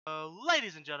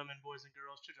Ladies and gentlemen, boys and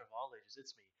girls, children of all ages,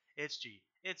 it's me, it's G,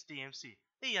 it's DMC,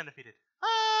 the undefeated,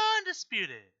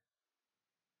 undisputed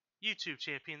YouTube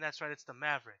champion. That's right, it's the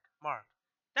Maverick, Mark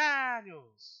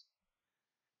Daniels.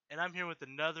 And I'm here with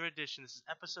another edition. This is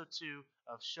episode 2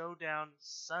 of Showdown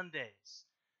Sundays.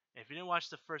 And if you didn't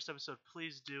watch the first episode,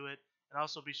 please do it. And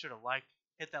also be sure to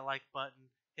hit that like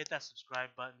button, hit that subscribe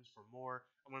button for more.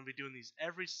 I'm going to be doing these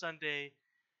every Sunday.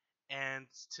 And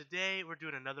today we're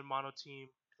doing another mono team.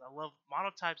 I love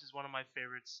monotypes is one of my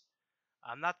favorites.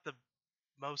 I'm not the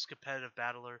most competitive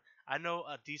battler. I know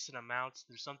a decent amount.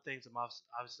 There's some things I'm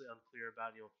obviously unclear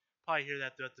about. You'll probably hear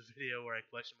that throughout the video where I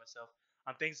question myself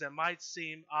on things that might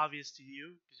seem obvious to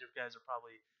you because you guys are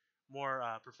probably more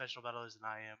professional battlers than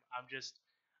I am.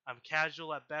 I'm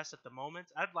casual at best at the moment.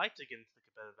 I'd like to get into the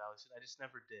competitive battle scene. I just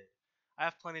never did. I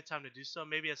have plenty of time to do so.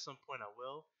 Maybe at some point I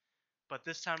will. But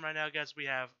this time right now, guys, we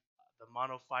have the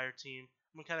Mono Fire team.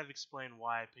 I'm going to kind of explain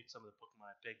why I picked some of the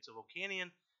Pokemon I picked. So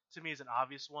Volcanion, to me, is an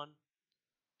obvious one.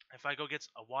 If I go get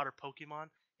a Water Pokemon,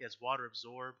 he has Water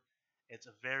Absorb. It's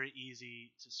a very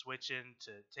easy to switch in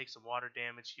to take some water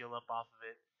damage, heal up off of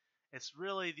it. It's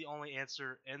really the only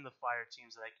answer in the Fire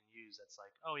teams that I can use that's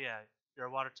like, oh yeah, you're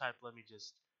a Water type, let me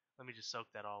just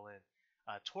soak that all in.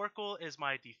 Torkoal is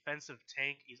my defensive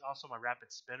tank. He's also my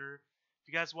rapid spinner. If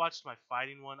you guys watched my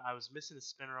fighting one, I was missing a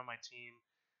spinner on my team.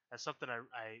 That's something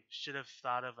I should have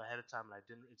thought of ahead of time, and I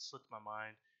didn't. It slipped my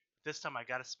mind. But this time I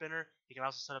got a spinner. He can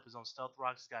also set up his own stealth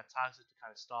rocks. He's got toxic to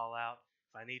kind of stall out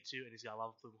if I need to, and he's got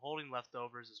lava plume holding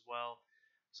leftovers as well,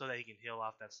 so that he can heal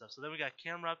off that stuff. So then we got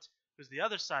Camerupt, who's the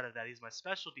other side of that. He's my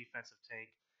special defensive tank,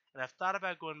 and I've thought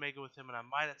about going Mega with him, and I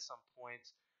might at some point.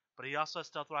 But he also has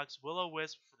stealth rocks,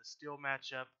 Will-O-Wisp for the steel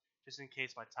matchup, just in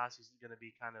case my toxic is going to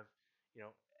be kind of, you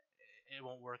know, it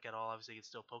won't work at all. Obviously,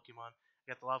 it's still Pokemon. I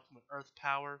got the lava plume Earth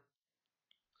Power.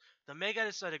 The Mega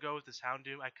I decided to go with this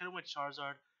Houndoom. I could have went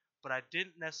Charizard, but I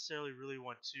didn't necessarily really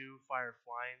want two Fire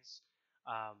Flyings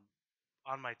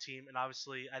on my team. And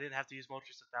obviously, I didn't have to use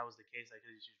Moltres if that was the case. I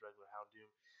could just use regular Houndoom.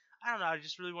 I don't know. I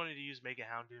just really wanted to use Mega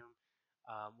Houndoom.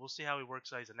 We'll see how he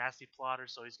works out. He's a nasty plotter,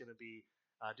 so he's going to be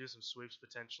do some sweeps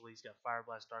potentially. He's got Fire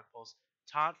Blast, Dark Pulse,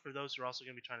 Taunt for those who are also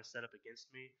going to be trying to set up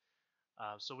against me.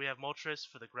 So we have Moltres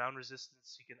for the ground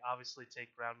resistance. He can obviously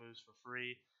take ground moves for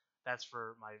free. That's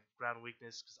for my ground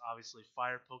weakness because obviously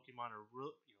fire Pokemon are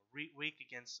weak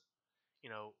against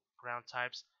ground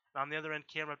types. And on the other end,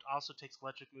 Camerupt also takes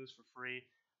electric moves for free,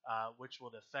 which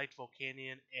will affect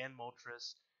Volcanion and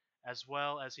Moltres, as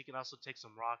well as he can also take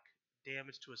some rock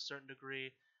damage to a certain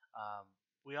degree.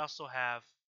 We also have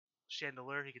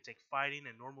Chandelure. He can take fighting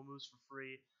and normal moves for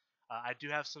free. I do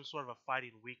have some sort of a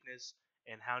fighting weakness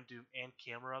in Houndoom and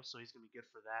Camerupt, so he's going to be good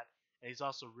for that. And he's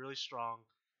also really strong.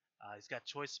 He's got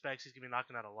choice specs. He's going to be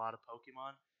knocking out a lot of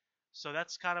Pokemon. So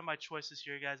that's kind of my choices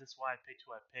here, guys. That's why I picked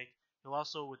who I picked. He'll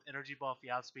also, with Energy Ball, if he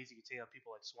outspeeds, he can take out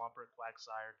people like Swampert,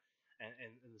 Quagsire,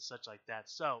 and such like that.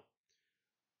 So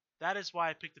that is why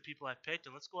I picked the people I picked.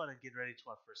 And let's go ahead and get ready to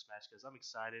our first match, because I'm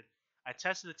excited. I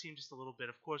tested the team just a little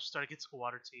bit. Of course, we're starting to get to a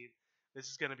water team.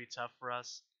 This is going to be tough for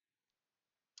us.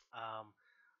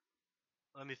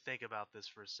 Let me think about this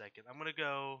for a second. I'm gonna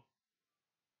go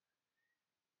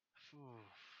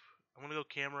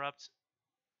Camerupt,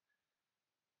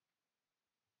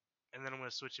 and then I'm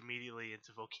gonna switch immediately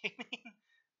into Volcanion,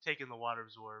 taking the Water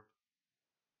Absorb.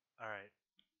 All right.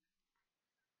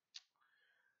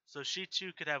 So she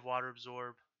too could have Water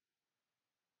Absorb.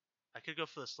 I could go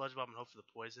for the Sludge Bomb and hope for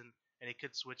the Poison, and he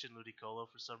could switch in Ludicolo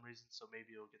for some reason, so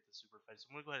maybe he'll get the Super Fight. So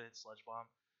I'm gonna go ahead and hit Sludge Bomb.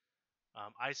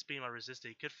 Ice Beam, I resist it.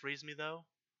 He could freeze me though.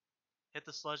 Hit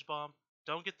the Sludge Bomb.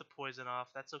 Don't get the Poison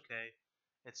off. That's okay.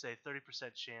 It's a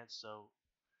 30% chance, so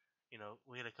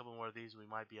we hit a couple more of these, we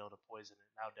might be able to poison it.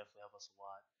 That would definitely help us a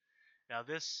lot. Now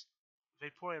this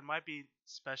Vaporeon might be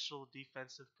special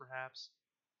defensive, perhaps.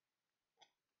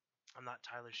 I'm not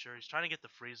entirely sure. He's trying to get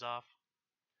the freeze off.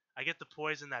 I get the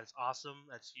poison. That is awesome.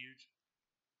 That's huge.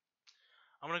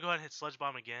 I'm going to go ahead and hit Sludge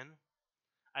Bomb again.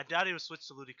 I doubt he would switch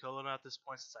to Ludicolo now at this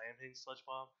point since I am hitting Sludge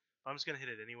Bomb. But I'm just going to hit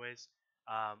it anyways.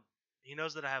 He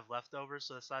knows that I have leftovers,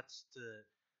 so that's not to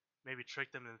maybe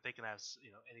trick them into thinking I have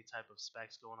any type of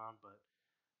specs going on, but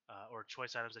or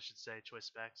choice items, I should say, choice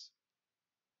specs.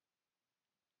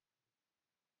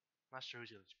 I'm not sure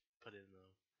who's going to put in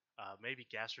though. Maybe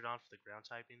Gastrodon for the ground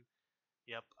typing.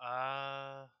 Yep.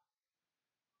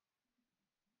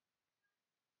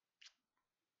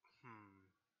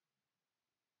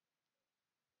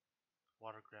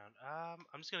 Water ground.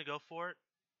 I'm just going to go for it.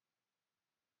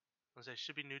 Let's say it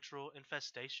should be neutral.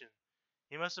 Infestation.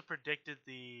 He must have predicted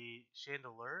the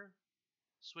Chandelure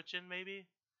switch in, maybe.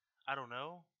 I don't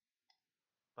know,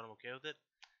 but I'm okay with it.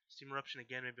 Steam Eruption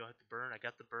again. Maybe I'll hit the burn. I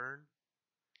got the burn.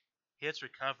 He hits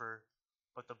recover,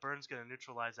 but the burn's going to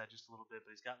neutralize that just a little bit,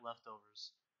 but he's got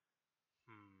leftovers.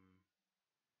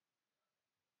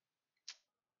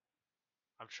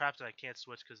 I'm trapped and I can't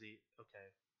switch because he... Okay.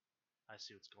 I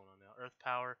see what's going on now. Earth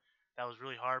Power. That was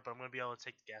really hard, but I'm going to be able to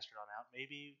take the Gastrodon out.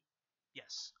 Maybe...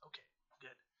 Yes. Okay.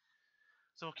 Good.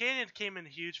 So Volcanion came in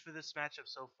huge for this matchup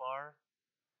so far.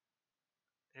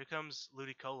 Here comes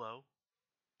Ludicolo.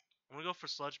 I'm going to go for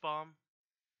Sludge Bomb.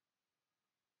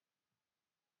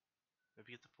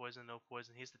 Maybe get the poison. No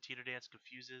poison. He's the Teeter Dance.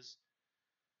 Confuses.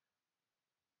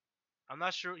 I'm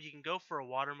not sure. He can go for a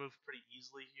water move pretty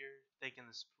easily here, taking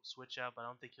the switch out, but I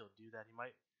don't think he'll do that. He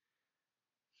might.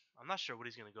 I'm not sure what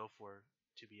he's going to go for,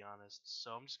 to be honest.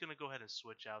 So I'm just going to go ahead and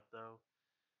switch out, though.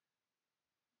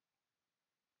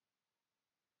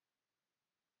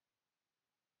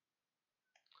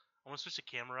 I'm going to switch to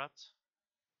Camerupt.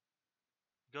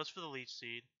 Goes for the Leech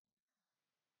Seed.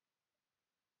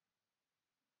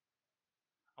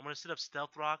 I'm going to set up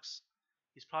Stealth Rocks.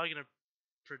 He's probably going to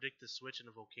predict the switch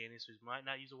into Volcanion, so he might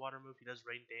not use a water move. He does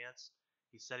Rain Dance.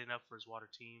 He's setting up for his water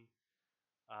team.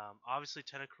 Obviously,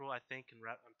 Tentacruel, I think, can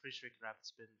wrap. I'm pretty sure he can Rapid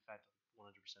Spin. In fact, I'm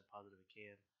 100% positive he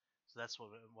can. So that's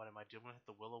what I might do. I'm going to hit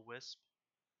the Will-O-Wisp.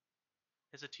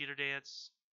 It's a Teeter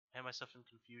Dance. I have myself in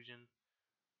confusion.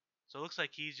 So it looks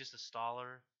like he's just a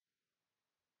staller.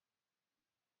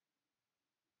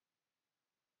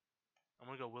 I'm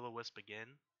going to go Will-O-Wisp again.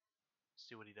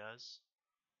 See what he does.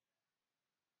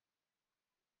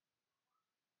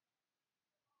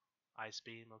 Ice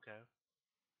Beam, okay.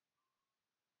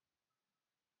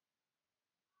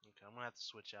 Okay, I'm going to have to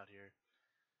switch out here.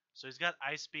 So he's got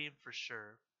Ice Beam for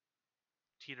sure.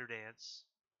 Teeter Dance.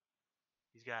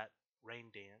 He's got Rain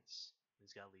Dance.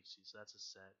 He's got Leech Seed, so that's a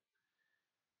set.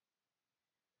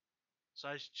 So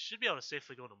I should be able to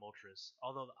safely go into Moltres,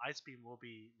 although the Ice Beam will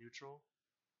be neutral.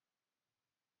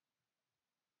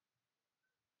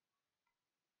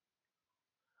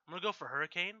 I'm going to go for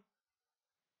Hurricane.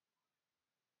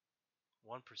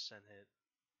 1% hit.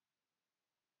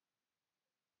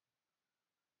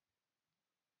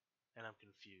 And I'm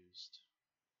confused.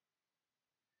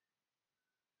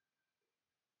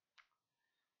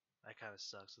 That kind of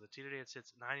sucks. So the Teeter Dance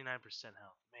hits 99%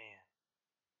 health. Man.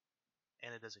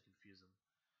 And it doesn't confuse him.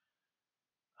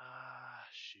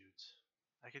 Shoot.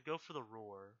 I could go for the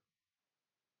Roar.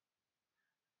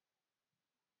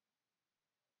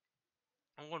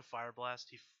 I'm going Fire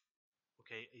Blast.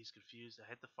 Okay, he's confused. I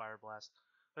hit the Fire Blast.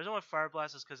 The reason why Fire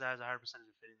Blast is because it has a higher percentage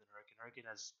of hitting than Hurricane. Hurricane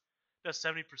does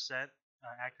 70%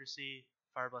 accuracy.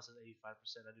 Fire Blast has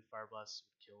 85%. I do Fire Blast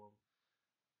would kill him.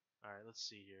 Alright, let's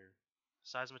see here.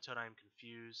 Seismitoad, I am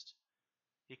confused.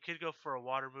 He could go for a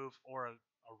water move or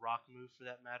a rock move for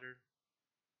that matter.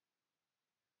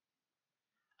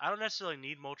 I don't necessarily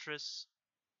need Moltres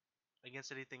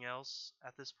against anything else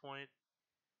at this point.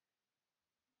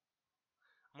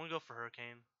 I'm going to go for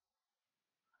Hurricane.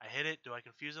 I hit it. Do I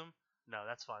confuse him? No,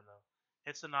 that's fine though.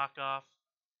 Hits the knockoff.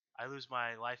 I lose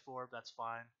my life orb. That's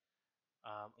fine.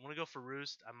 I'm going to go for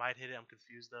Roost. I might hit it. I'm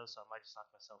confused though, so I might just knock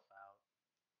myself out.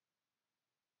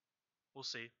 We'll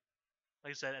see.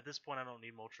 Like I said, at this point, I don't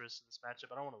need Moltres in this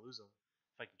matchup. I don't want to lose him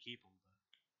if I can keep him.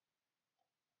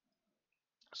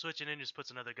 But switching in just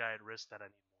puts another guy at risk that I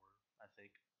need more, I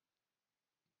think.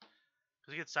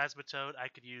 Because he gets Seismitoad, I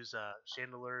could use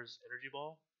Chandeler's Energy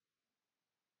Ball.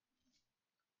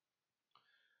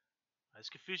 This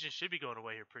confusion should be going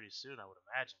away here pretty soon, I would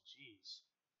imagine. Jeez.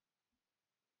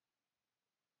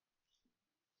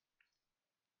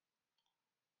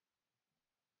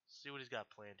 See what he's got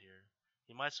planned here.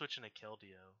 He might switch into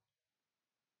Keldeo.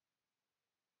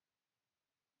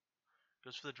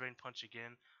 Goes for the Drain Punch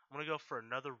again. I'm going to go for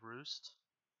another Roost.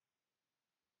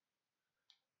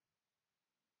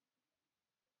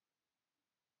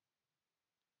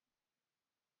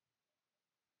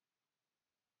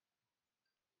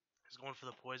 He's going for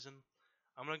the Poison.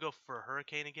 I'm going to go for a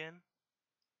Hurricane again.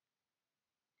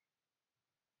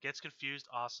 Gets confused.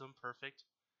 Awesome. Perfect.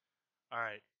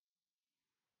 Alright.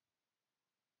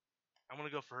 I'm going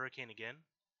to go for Hurricane again.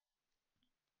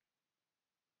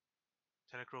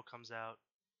 Tentacruel comes out.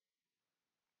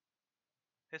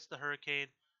 Hits the Hurricane.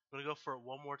 I'm going to go for it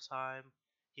one more time.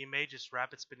 He may just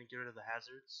Rapid Spin and get rid of the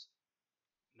hazards.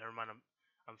 Never mind,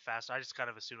 I'm fast. I just kind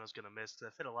of assumed I was going to miss because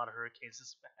I've hit a lot of Hurricanes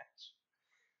this match.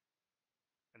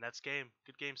 And that's game.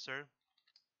 Good game, sir.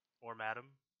 Or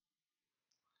madam.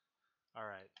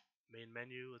 Alright. Main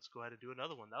menu. Let's go ahead and do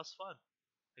another one. That was fun.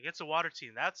 Against a water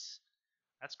team. That's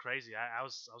crazy. I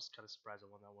was kind of surprised I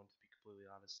won that one, to be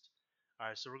completely honest.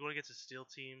 Alright, so we're going to get to Steel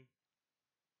Team.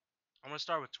 I'm going to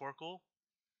start with Torkoal.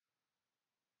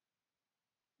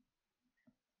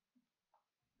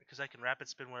 because I can rapid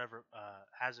spin whatever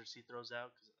hazards he throws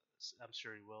out, because I'm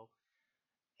sure he will,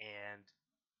 and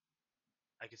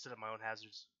I can set up my own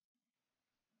hazards,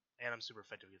 and I'm super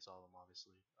effective against all of them,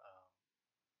 obviously.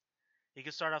 He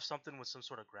can start off something with some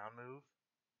sort of ground move,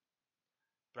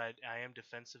 but I am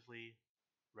defensively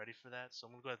ready for that, so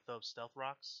I'm going to go ahead and throw up Stealth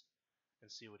Rocks and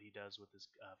see what he does with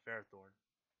his Ferrothorn.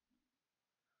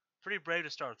 Pretty brave to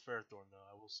start with Ferrothorn, though,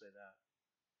 I will say that.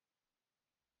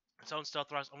 So on Stealth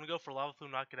Rocks, I'm going to go for Lava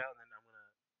Plume, knock it out, and then I'm going to...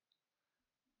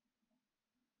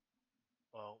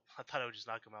 Well, I thought I would just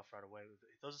knock him out right away. He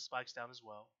throws the spikes down as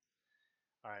well.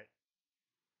 Alright.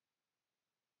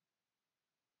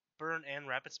 Burn and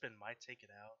Rapid Spin might take it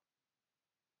out.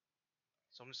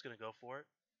 So I'm just going to go for it.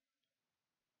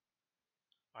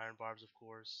 Iron Barbs, of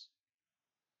course.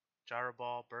 Gyro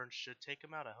Ball. Burn should take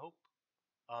him out, I hope.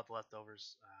 Oh, the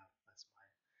leftovers. That's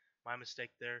my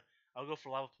mistake there. I'll go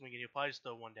for Lava Plume again. He'll probably just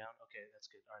throw one down. Okay,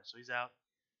 that's good. Alright, so he's out.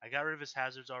 I got rid of his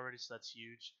hazards already, so that's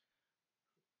huge.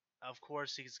 Of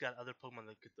course, he's got other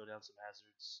Pokemon that could throw down some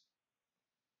hazards.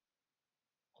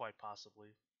 Quite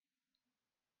possibly.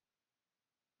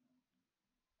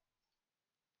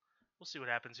 We'll see what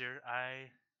happens here.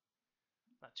 I'm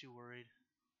not too worried.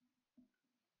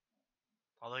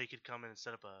 Although he could come in and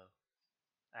set up a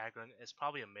Aggron. It's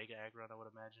probably a Mega Aggron, I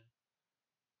would imagine.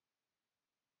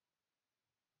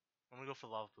 I'm going to go for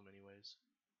Lava Plume anyways.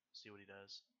 See what he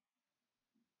does.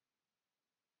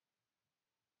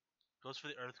 Goes for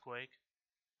the Earthquake.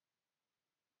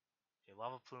 Okay,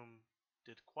 Lava Plume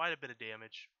did quite a bit of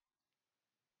damage.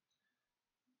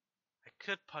 I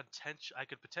could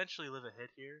potentially live a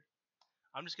hit here.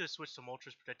 I'm just going to switch to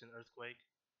Moltres, protect an Earthquake.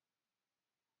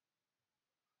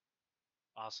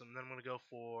 Awesome. And then I'm going to go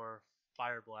for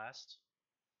Fire Blast.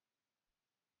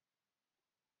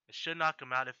 It should knock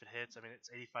him out if it hits. I mean,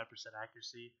 it's 85%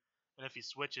 accuracy. And if he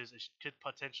switches, it could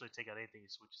potentially take out anything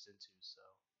he switches into. So,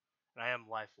 and I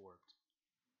am Life Orbed.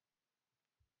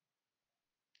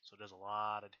 So it does a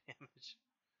lot of damage.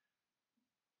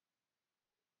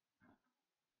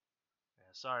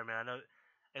 Yeah, sorry, man. I know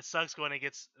it sucks going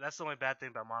against. That's the only bad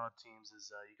thing about mono teams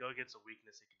is you go against a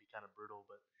weakness, it can be kind of brutal.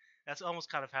 But that's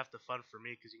almost kind of half the fun for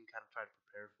me because you can kind of try to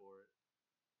prepare for it.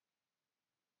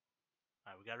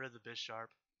 All right, we got rid of the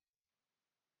Bisharp.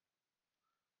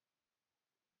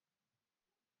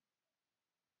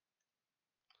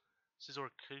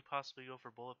 Scizor could possibly go for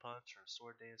Bullet Punch or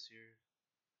Sword Dance here.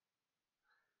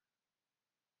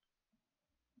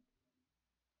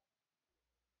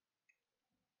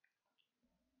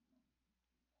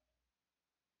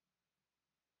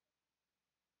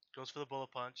 Goes for the Bullet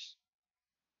Punch.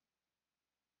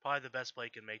 Probably the best play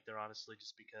he can make there, honestly,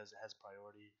 just because it has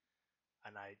priority.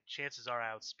 And chances are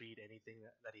I outspeed anything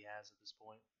that he has at this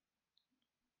point.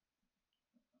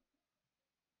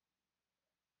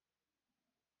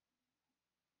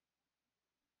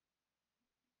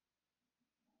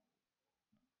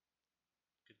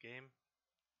 Good game.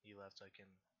 He left, I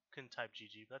couldn't type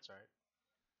GG, but that's alright.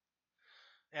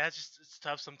 Yeah, it's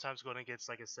tough sometimes going against,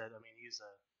 like I said, I mean, he's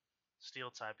a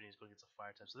Steel type and he's going against a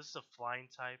Fire type. So this is a Flying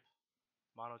type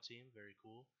mono team. Very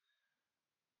cool.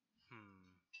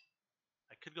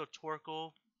 I could go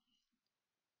Torkoal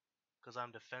because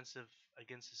I'm defensive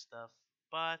against his stuff.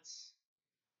 But,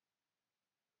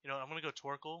 you know, I'm going to go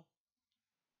Torkoal.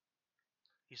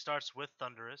 He starts with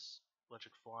Thundurus,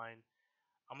 Electric Flying.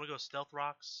 I'm going to go Stealth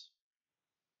Rocks.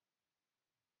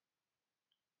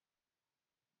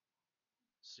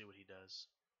 See what he does.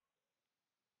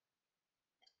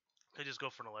 Could just go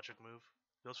for an electric move.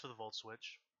 Goes for the Volt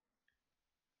Switch.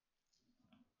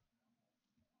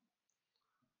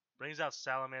 Brings out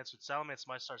Salamence. With Salamence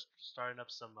might start starting up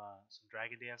some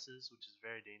Dragon Dances, which is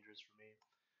very dangerous for me.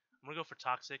 I'm going to go for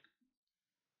Toxic.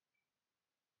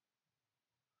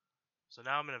 So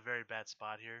now I'm in a very bad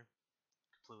spot here.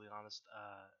 Completely honest.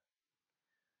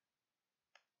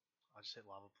 I'll just hit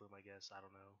Lava Plume, I guess. I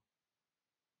don't know.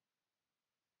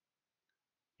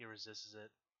 He resists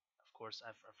it. Of course,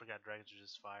 I forgot Dragons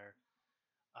resist fire.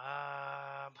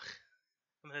 I'm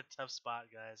in a tough spot,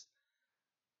 guys.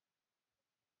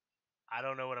 I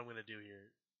don't know what I'm going to do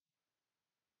here.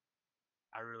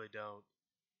 I really don't.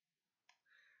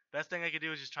 Best thing I could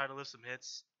do is just try to lift some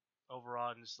hits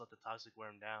overall and just let the Toxic wear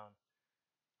him down.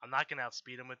 I'm not going to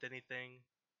outspeed him with anything.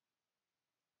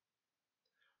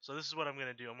 So this is what I'm going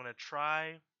to do. I'm going to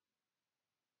try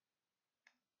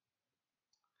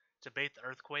to bait the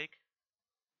Earthquake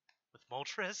with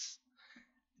Moltres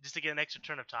just to get an extra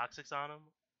turn of Toxics on him.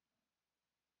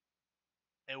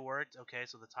 It worked. Okay,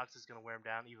 so the Toxic's going to wear him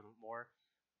down even more.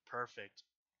 Perfect.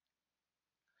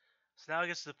 So now it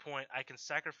gets to the point I can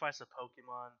sacrifice a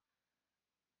Pokemon.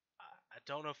 I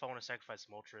don't know if I want to sacrifice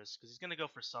Moltres because he's gonna go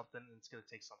for something and it's gonna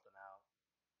take something out.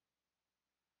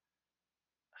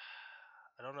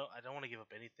 I don't know. I don't want to give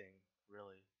up anything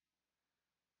really.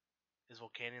 Is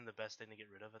Volcanion the best thing to get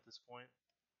rid of at this point?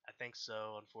 I think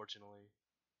so. Unfortunately,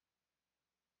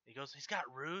 he goes. He's got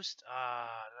Roost.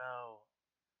 Ah, no.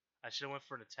 I should have went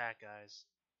for an attack, guys.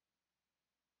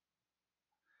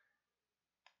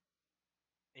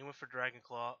 He went for Dragon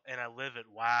Claw, and I live it.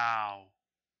 Wow.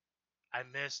 I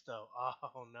missed though.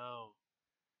 Oh no.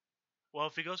 Well,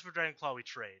 if he goes for Dragon Claw, we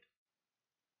trade.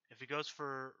 If he goes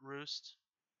for Roost,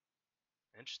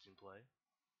 interesting play.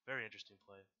 Very interesting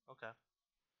play. Okay.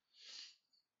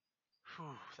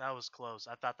 Whew, that was close.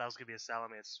 I thought that was gonna be a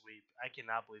Salamence sweep. I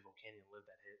cannot believe Volcanion lived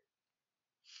that hit.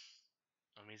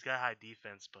 I mean, he's got high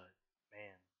defense, but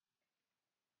man,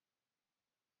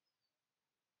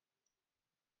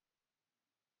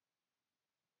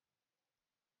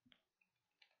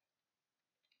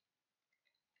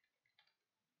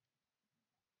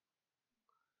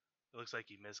 it looks like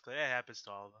he missed. It happens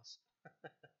to all of us.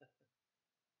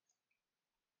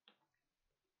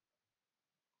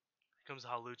 Here comes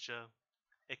Halucha.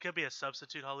 It could be a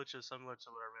substitute Halucha, similar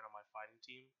to what I ran on my fighting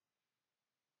team.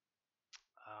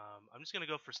 I'm just gonna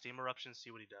go for Steam Eruption, see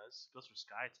what he does. Goes for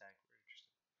Sky Attack. Very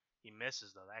interesting. He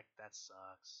misses though. That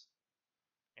sucks.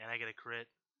 And I get a crit.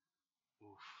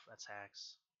 Oof, that's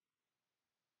hacks.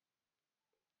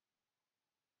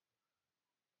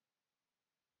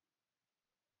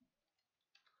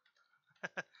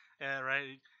 Yeah,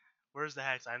 right. Where's the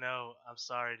hacks? I know. I'm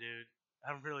sorry, dude.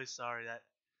 I'm really sorry that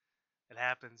it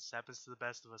happens. Happens to the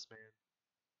best of us, man.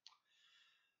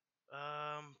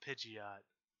 Pidgeot.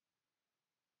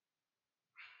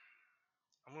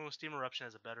 I'm going with Steam Eruption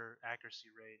has a better accuracy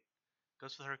rate.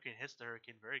 Goes for the Hurricane, hits the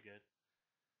Hurricane, very good.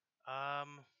 I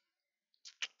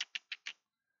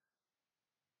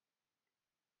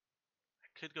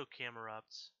could go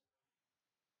Camerupt.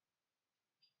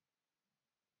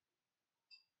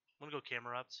 I'm gonna go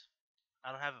Camerupt.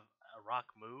 I don't have a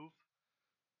rock move,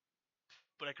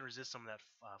 but I can resist some of that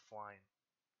flying.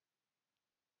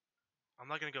 I'm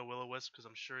not gonna go Will-O-Wisp because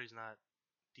I'm sure he's not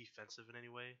defensive in any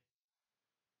way.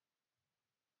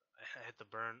 I hit the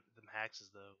burn, them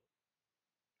hexes though,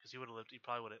 because he would have lived. He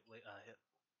probably would have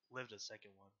lived a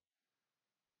second one.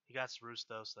 He got Roost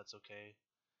though, so that's okay.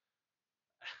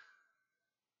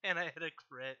 And I hit a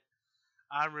crit.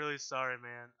 I'm really sorry,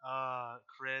 man.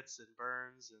 Crits and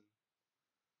burns and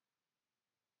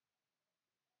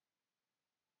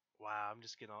wow, I'm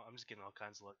just getting all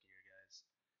kinds of lucky here, guys.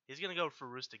 He's gonna go for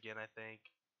Roost again, I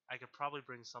think. I could probably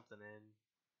bring something in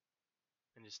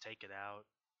and just take it out.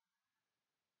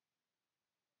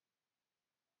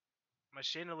 My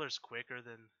Chandeler's quicker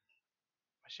than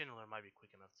my Chandeler might be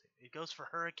quick enough to. It goes for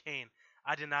Hurricane.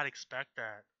 I did not expect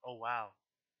that. Oh wow.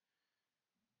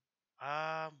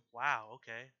 Wow.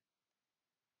 Okay.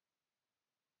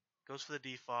 Goes for the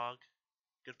defog.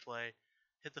 Good play.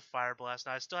 Hit the Fire Blast.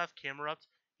 Now I still have Camerupt.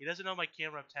 He doesn't know my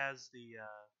Camerupt has the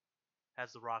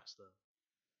rocks though.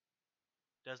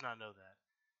 Does not know that.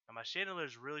 Now my Chandelier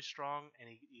is really strong and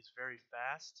he's very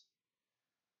fast.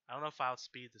 I don't know if I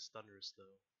outspeed this Thundurus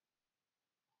though.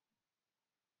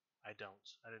 I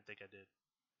don't. I didn't think I did.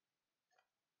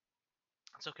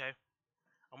 It's okay.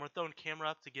 I'm gonna throw in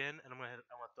Camerupt again, and I'm gonna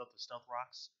throw up the Stealth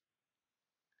Rocks,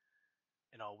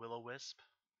 and I'll Will-O-Wisp.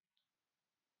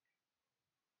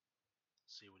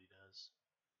 See what he does.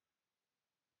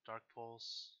 Dark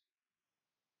Pulse.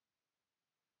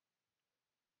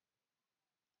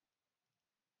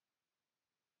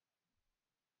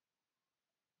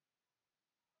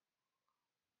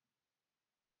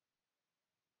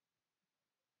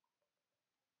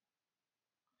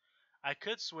 I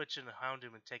could switch into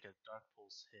Houndoom and take a Dark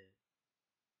Pulse hit.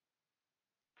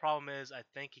 Problem is, I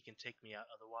think he can take me out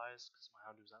otherwise because my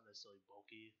Houndoom's not necessarily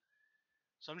bulky.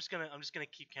 So I'm just gonna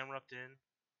keep Camerupt in.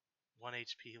 1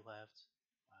 HP left.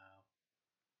 Wow.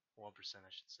 1% I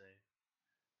should say.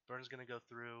 Burn's gonna go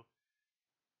through.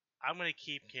 I'm gonna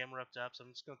keep Camerupt up, so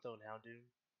I'm just gonna throw in Houndoom.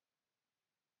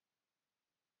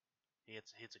 He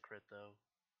hits a crit though.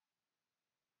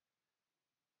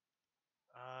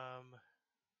 Um,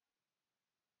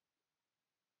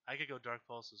 I could go Dark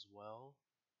Pulse as well.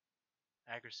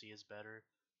 Accuracy is better.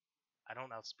 I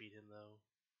don't outspeed him though.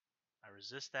 I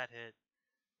resist that hit.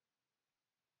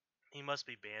 He must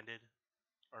be banded,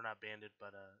 or not banded,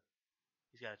 but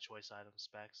he's got a choice item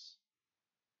specs.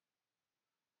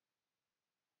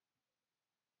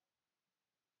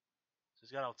 So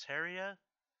he's got Altaria.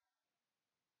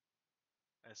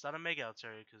 And it's not a Mega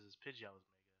Altaria because his Pidgeot was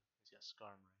Mega. He's got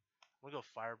Skarmory. I'm gonna go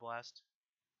Fire Blast.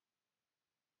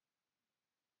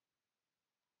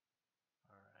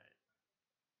 All right.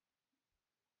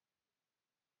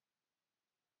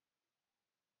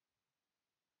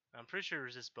 I'm pretty sure it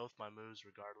resists both my moves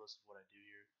regardless of what I do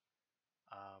here.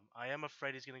 I am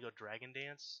afraid he's going to go Dragon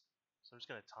Dance, so I'm just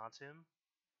going to taunt him.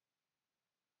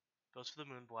 Goes for the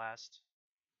Moon Blast.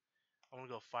 I'm going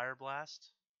to go Fire Blast.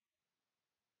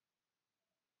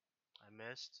 I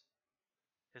missed.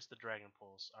 Hits the Dragon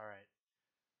Pulse. Alright.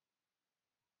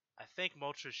 I think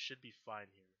Moltres should be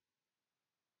fine here.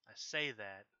 I say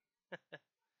that.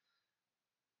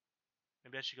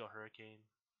 Maybe I should go Hurricane.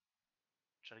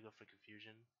 Try to go for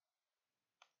Confusion.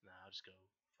 Nah, I'll just go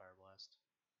Fire Blast.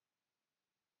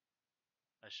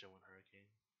 I should have went Hurricane.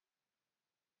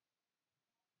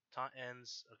 Taunt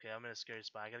ends. Okay, I'm in a scary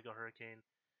spot. I gotta go Hurricane.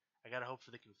 I gotta hope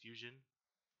for the Confusion.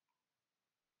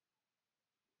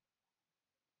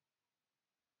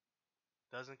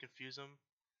 Doesn't confuse him.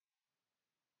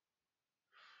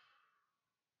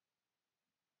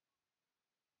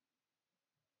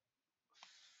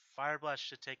 Fire Blast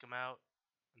should take him out.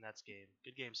 And that's game.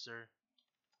 Good game, sir.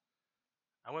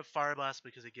 I went Fire Blast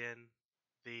because, again,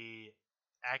 the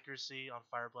accuracy on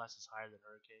Fire Blast is higher than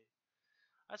Hurricane.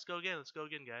 Let's go again. Let's go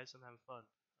again, guys. I'm having fun.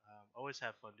 Always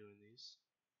have fun doing these.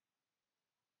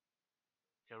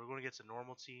 Okay, we're going to get to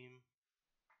normal team.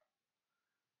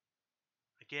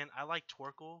 Again, I like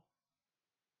Torkoal.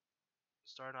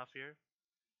 Starting off here.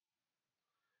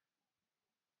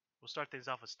 We'll start things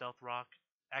off with Stealth Rock.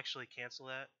 Actually, cancel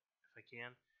that if I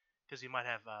can, because he might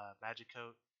have Magic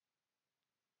Coat.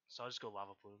 So I'll just go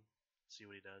Lava Plume. See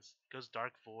what he does. Goes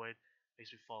Dark Void.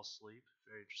 Makes me fall asleep.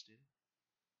 Very interesting.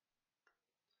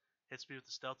 Hits me with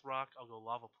the Stealth Rock. I'll go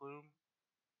Lava Plume.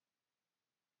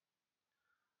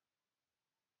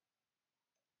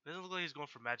 Doesn't look like he's going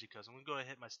for Magikarp. I'm going to go ahead and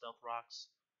hit my Stealth Rocks.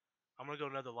 I'm going to go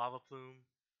another Lava Plume.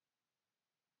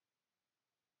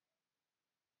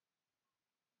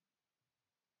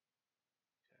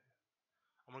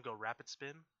 Okay. I'm going to go Rapid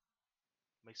Spin.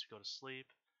 Makes me go to sleep.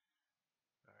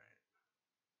 Alright.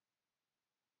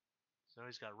 So now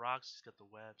he's got rocks. He's got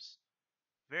the webs.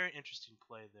 Very interesting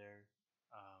play there.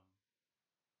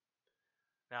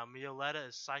 Now, Mioletta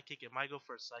is Psychic. It might go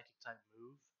for a Psychic type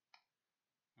move.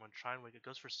 I'm going to try and wake it.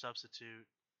 Goes for Substitute.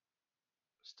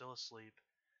 Still asleep.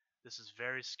 This is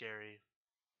very scary.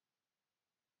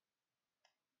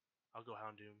 I'll go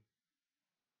Houndoom.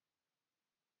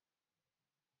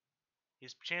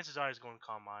 His chances are he's going to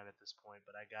Calm Mind at this point,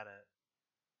 but I gotta.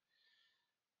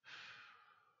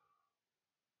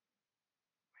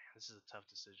 Man, this is a tough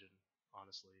decision,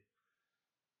 honestly.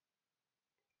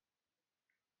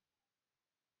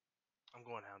 I'm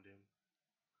going Houndoom.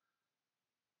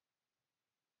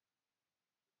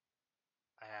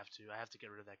 I have to. I have to get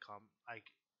rid of that I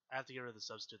have to get rid of the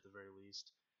substitute at the very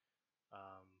least.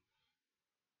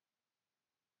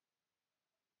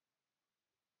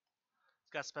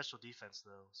 It's got special defense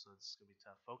though, so it's gonna be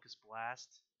tough. Focus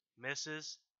Blast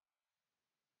misses.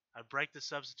 I break the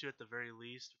substitute at the very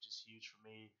least, which is huge for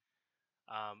me.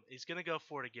 He's gonna go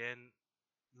for it again.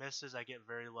 Misses. I get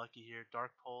very lucky here.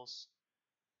 Dark Pulse.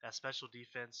 That special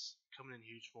defense coming in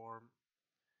huge form.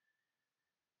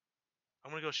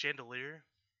 I'm gonna go Chandelier.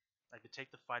 I could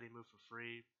take the fighting move for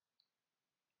free.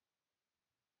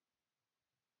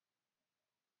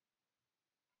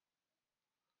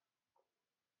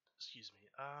 Excuse me.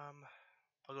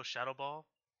 I'll go Shadow Ball.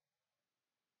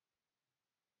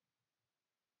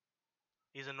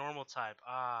 He's a normal type.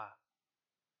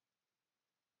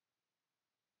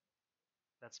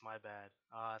 That's my bad.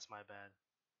 That's my bad.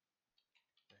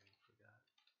 Dang, forgot.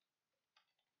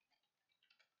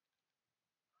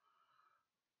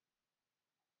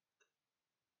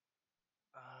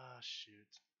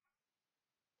 Shoot.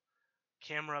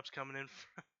 Camera Up's coming in.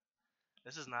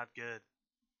 This is not good.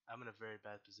 I'm in a very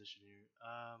bad position here.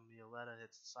 Violetta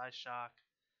hits the Psy Shock.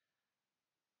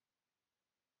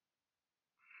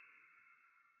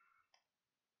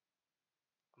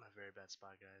 I'm in a very bad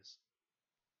spot, guys.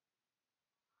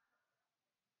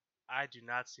 I do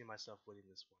not see myself winning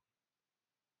this one.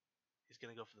 He's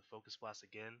going to go for the Focus Blast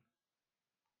again.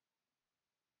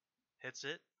 Hits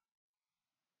it.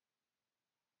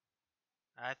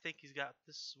 I think he's got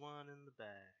this one in the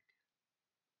bag.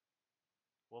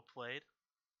 Well played.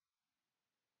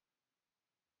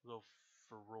 We'll go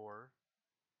for Roar.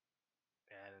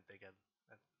 Yeah, I didn't think I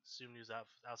assumed he was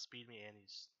outspeed me, and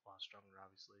he's a lot stronger,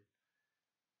 obviously.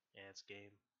 Yeah, it's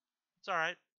game. It's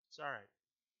alright. It's alright.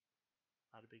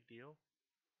 Not a big deal.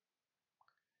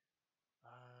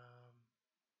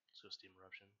 Let's go Steam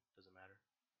Eruption. Doesn't matter.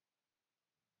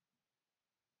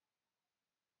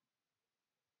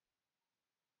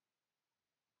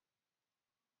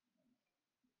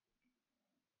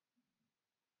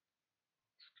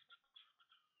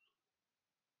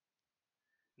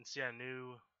 And see, I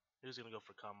knew he was gonna go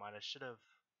for Calm Mind. I should have.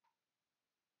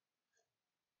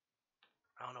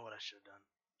 I don't know what I should have done.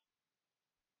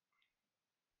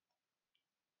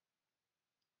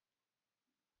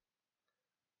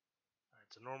 Alright,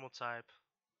 it's a normal type.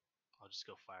 I'll just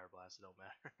go Fire Blast, it don't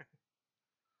matter.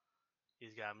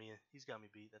 He's got me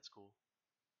beat, that's cool.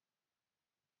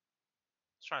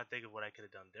 I was trying to think of what I could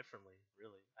have done differently,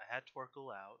 really. I had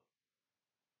Torkoal out.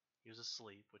 He was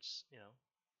asleep, which,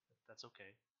 that's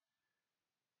okay.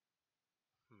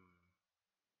 I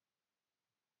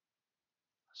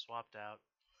swapped out.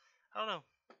 I don't know.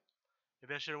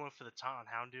 Maybe I should have went for the taunt on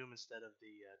Houndoom instead of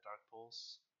the Dark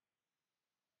Pulse.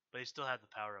 But he still had the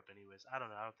power up anyways. I don't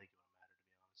know. I don't think it would have mattered, to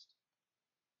be honest.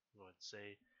 I'm going to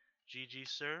say GG,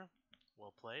 sir.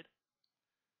 Well played.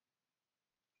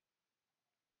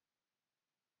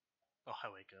 Oh, I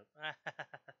wake up.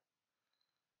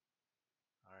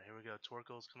 Alright, here we go.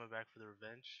 Torkoal's coming back for the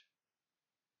revenge.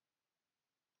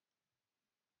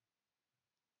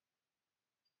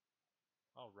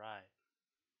 Alright.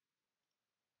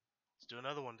 Let's do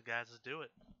another one, guys. Let's do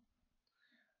it.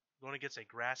 Going against a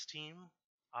grass team.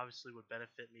 Obviously would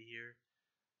benefit me here.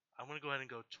 I'm going to go ahead and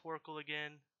go Torkoal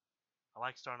again. I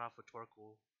like starting off with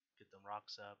Torkoal. Get them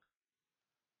rocks up.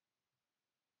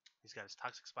 He's got his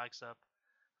Toxic Spikes up.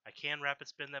 I can Rapid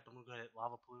Spin that, but I'm going to go ahead and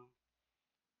Lava Plume.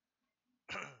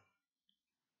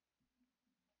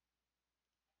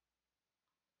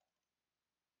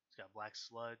 He's got Black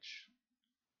Sludge.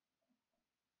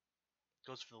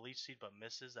 Goes for the Leech Seed, but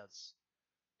misses. That's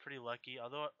pretty lucky.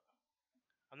 Although,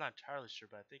 I'm not entirely sure,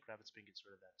 but I think Rapid Spin gets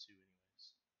rid of that too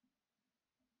anyways.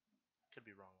 Could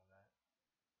be wrong on that.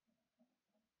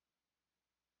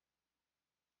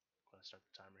 I'm going to start the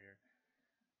timer here.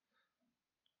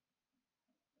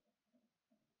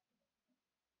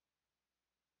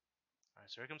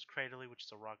 Alright, so here comes Cradily, which is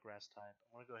a Rock Grass type.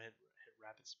 I want to go ahead and hit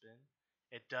Rapid Spin.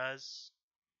 It does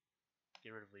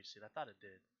get rid of Leech Seed. I thought it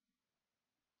did.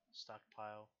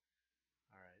 Stockpile.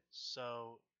 Alright,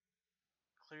 so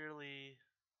clearly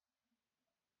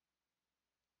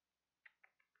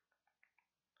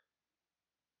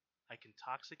I can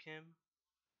Toxic him.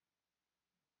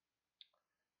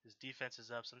 His defense is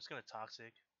up, so I'm just going to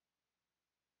Toxic.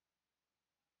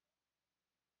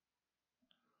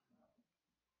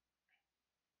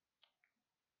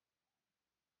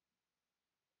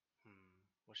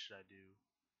 What should I do?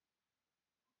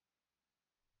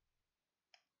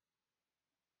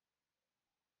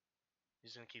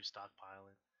 He's going to keep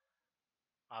stockpiling.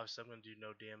 Obviously, I'm going to do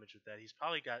no damage with that. He's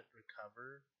probably got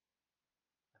Recover.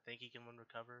 I think he can win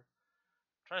Recover.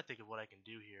 I'm trying to think of what I can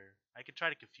do here. I can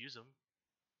try to confuse him.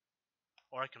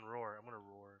 Or I can Roar. I'm going to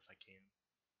Roar if I can.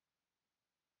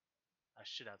 I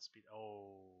should outspeed.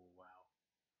 Oh, wow.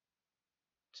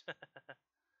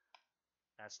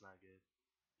 That's not good.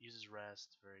 Uses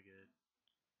Rest. Very good.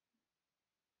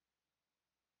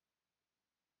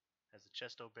 Has the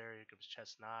Chesto Berry. Here comes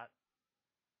Chestnut.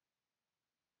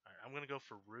 Alright, I'm going to go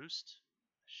for Roost.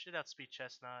 Should outspeed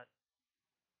Chestnut.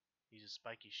 Uses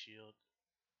Spiky Shield.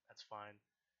 That's fine.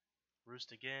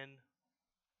 Roost again.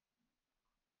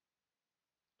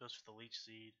 Goes for the Leech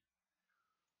Seed.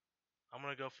 I'm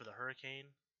going to go for the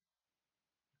Hurricane.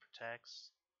 He protects.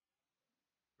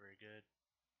 Very good.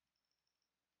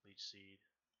 Leech Seed.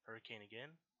 Hurricane again.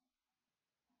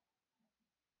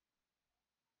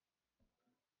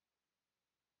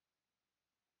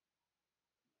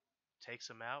 Takes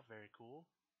him out. Very cool.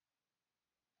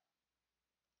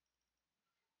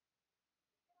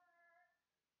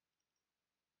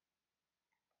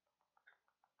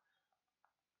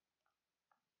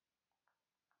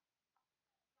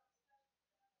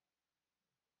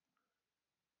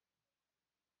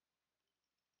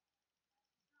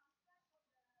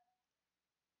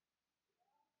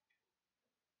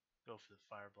 Go for the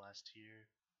Fire Blast here.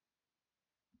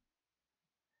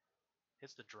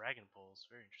 Hits the Dragon Pulse.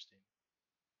 Very interesting.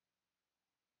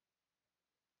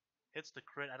 Hits the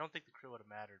crit. I don't think the crit would have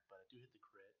mattered, but I do hit the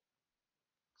crit.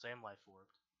 Because I am Life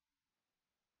Orbed.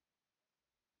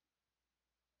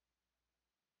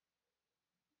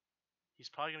 He's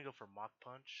probably going to go for Mach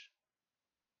Punch.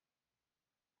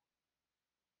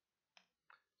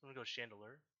 I'm going to go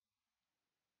Chandelure.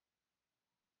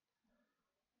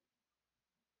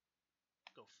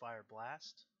 Go Fire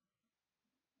Blast.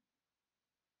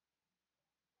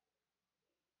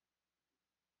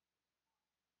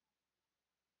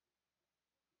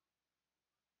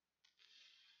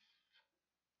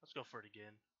 Let's go for it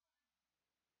again.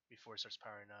 Before it starts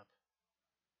powering up.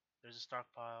 There's a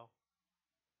stockpile.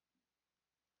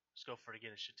 Let's go for it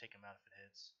again. It should take him out if it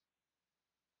hits.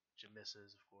 Which it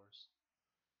misses, of course.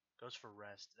 Goes for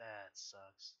Rest. That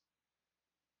sucks.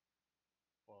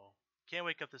 Well, can't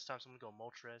wake up this time, so I'm going to go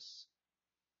Moltres.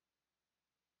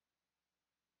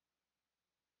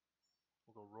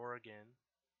 We'll go Roar again.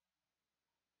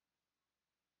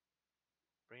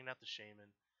 Bringing out the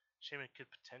Shaman. Shaman could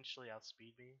potentially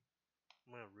outspeed me.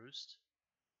 I'm going to Roost.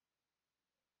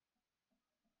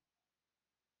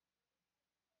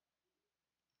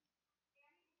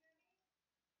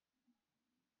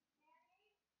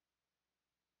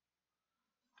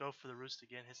 Go for the Roost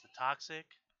again. Hits the Toxic.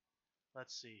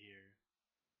 Let's see here.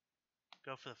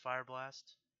 Go for the Fire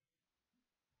Blast.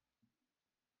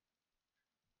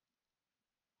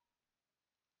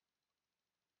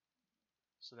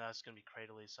 So now it's going to be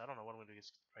Cradily. So I don't know what I'm going to do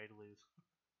against Cradily.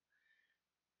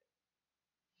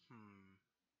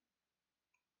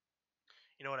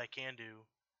 You know what I can do?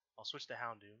 I'll switch to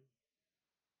Houndoom.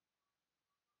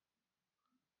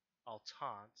 I'll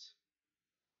Taunt.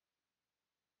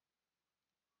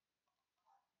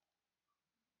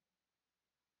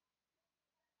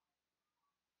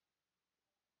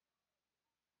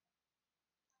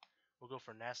 We'll go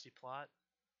for Nasty Plot.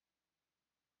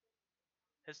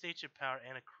 Hesitation Power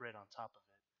and a crit on top of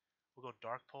it. We'll go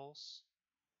Dark Pulse.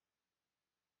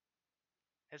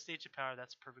 Hesitation Power,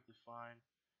 that's perfectly fine.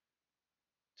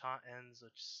 Taunt ends,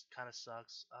 which kind of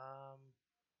sucks.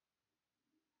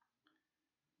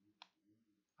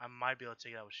 I might be able to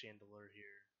take it out with Chandelure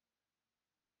here.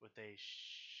 With a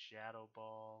Shadow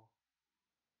Ball.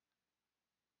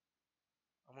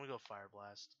 I'm going to go Fire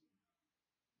Blast.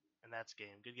 And that's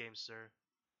game. Good game, sir.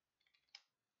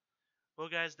 Well,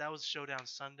 guys, that was Showdown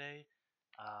Sunday.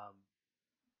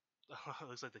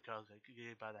 Looks like the Cubs could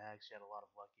get by the hacks. She had a lot of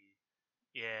lucky.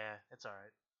 Yeah, it's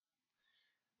alright.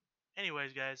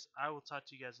 Anyways, guys, I will talk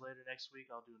to you guys later next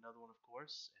week. I'll do another one, of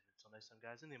course. And until next time,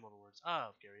 guys, in the immortal words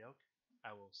of Gary Oak,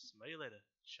 I will smell you later.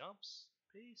 Chumps.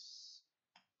 Peace.